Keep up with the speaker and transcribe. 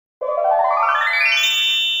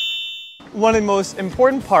One of the most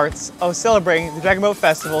important parts of celebrating the Dragon Boat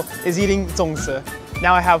Festival is eating zong.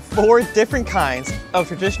 Now I have 4 different kinds of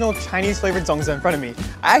traditional Chinese flavored zong in front of me.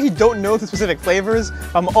 I actually don't know the specific flavors,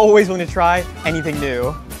 but I'm always willing to try anything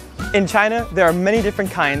new. In China, there are many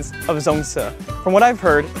different kinds of zong. From what I've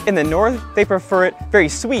heard, in the north, they prefer it very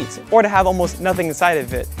sweet or to have almost nothing inside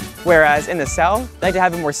of it. Whereas in the south, they like to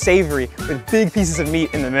have it more savory with big pieces of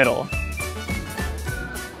meat in the middle.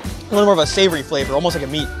 A little more of a savory flavor, almost like a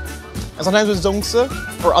meat. And sometimes with zong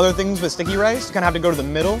or other things with sticky rice, you kind of have to go to the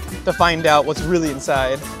middle to find out what's really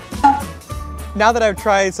inside. Now that I've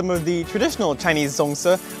tried some of the traditional Chinese zong,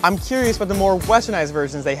 I'm curious about the more westernized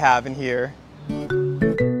versions they have in here. A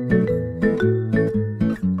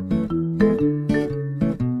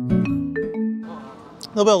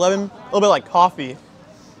little bit of lemon, a little bit like coffee.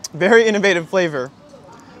 Very innovative flavor.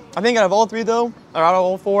 I think out of all 3 though, or out of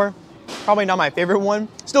all 4, probably not my favorite one.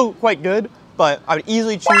 Still quite good, but I would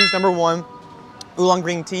easily choose number 1, oolong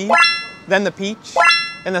green tea, then the peach,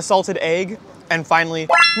 then the salted egg, and finally,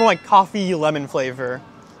 more like coffee lemon flavor.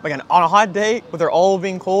 Again, on a hot day, with they're all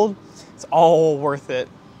being cold, it's all worth it.